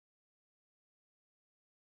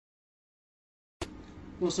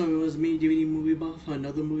So it was me, DVD Movie Buff, for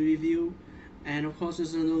another movie review. And of course,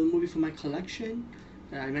 there's another movie from my collection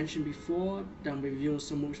that I mentioned before, that I'm reviewing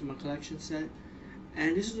some movies from my collection set.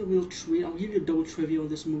 And this is a real treat. I'll give you a double trivia on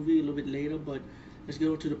this movie a little bit later, but let's get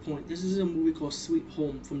on to the point. This is a movie called Sweet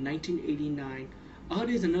Home from 1989. I heard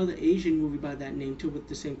there's another Asian movie by that name too, with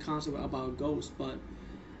the same concept about a ghost, but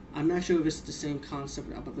I'm not sure if it's the same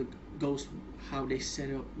concept about the ghost, how they set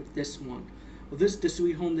it up with this one. Well, the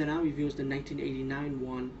Sweet Home that I review is the 1989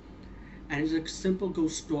 one, and it's a simple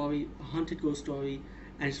ghost story, a haunted ghost story,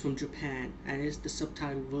 and it's from Japan, and it's the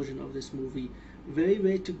subtitled version of this movie. Very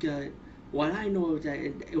rare to get. What I know is that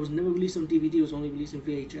it was never released on DVD. It was only released in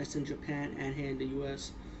VHS in Japan and here in the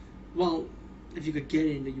U.S. Well, if you could get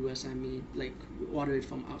it in the U.S., I mean, like order it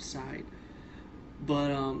from outside.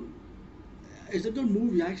 But it's a good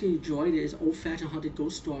movie. I actually enjoyed it. It's an old-fashioned haunted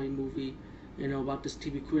ghost story movie. You know, about this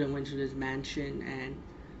TV crew that went to this mansion and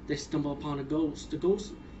they stumble upon a ghost. The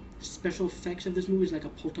ghost special effects of this movie is like a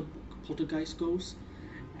poltergeist ghost,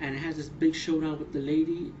 and it has this big showdown with the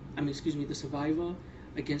lady. I mean, excuse me, the survivor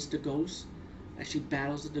against the ghost. And she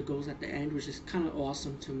battles the ghost at the end, which is kind of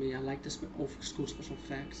awesome to me. I like the old school special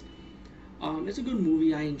effects. It's a good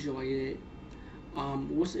movie. I enjoyed it.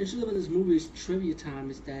 What's interesting about this movie is trivia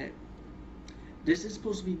time. Is that this is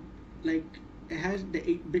supposed to be like it has the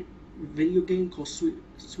 8-bit video game called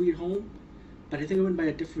Sweet Home, but I think it went by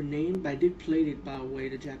a different name. But I did play it, by the way,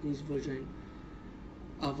 the Japanese version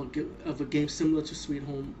of a game similar to Sweet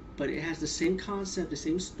Home, but it has the same concept, the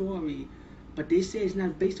same story. But they say it's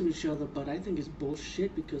not based on each other, but I think it's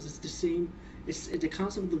bullshit because it's the same. It's the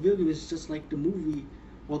concept of the video game is just like the movie,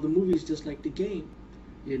 or the movie is just like the game,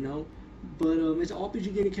 you know. But it's an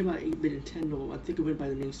RPG game that came out 8-bit Nintendo. I think it went by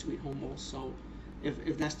the name Sweet Home also,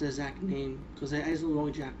 if that's the exact name, because it has a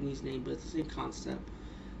long Japanese name, but it's the same concept.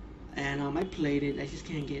 And I played it. I just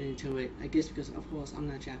can't get into it. I guess because of course I'm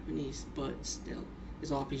not Japanese, but still,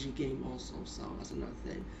 it's an RPG game also, so that's another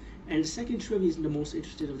thing. And the second trivia is the most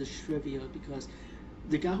interested of the trivia because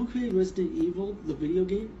the guy who created Resident Evil, the video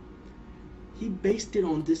game, he based it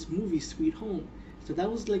on this movie, Sweet Home. So that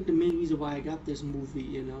was like the main reason why I got this movie,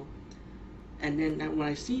 you know. And then when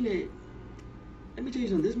I seen it, let me tell you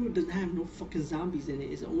something, this movie doesn't have no fucking zombies in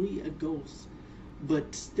it. It's only a ghost.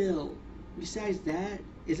 But still, besides that,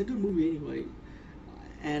 it's a good movie anyway.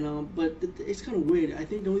 And but it's kind of weird. I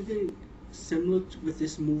think the only thing similar with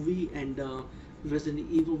this movie and Resident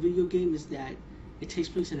Evil video game is that it takes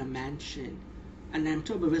place in a mansion. And I'm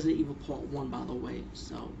talking about Resident Evil Part 1, by the way.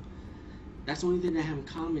 So that's the only thing they have in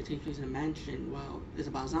common. It takes place in a mansion. Well, it's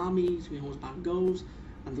about zombies, Sweet Home's about ghosts,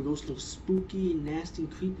 and the ghosts look spooky and nasty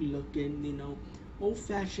and creepy looking, you know,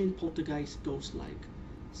 old-fashioned poltergeist ghost-like.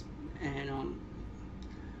 And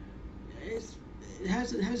it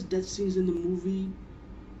has death scenes in the movie,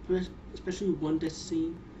 especially one death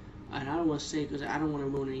scene. And I don't want to say because I don't want to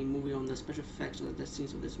ruin any movie on the special effects or the death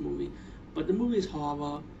scenes of this movie. But the movie is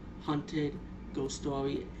horror, haunted, ghost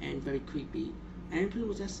story, and very creepy. And pretty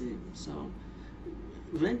much that's it. So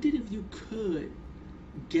rent it if you could.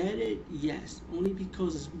 Get it, yes, only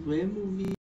because it's a rare movie.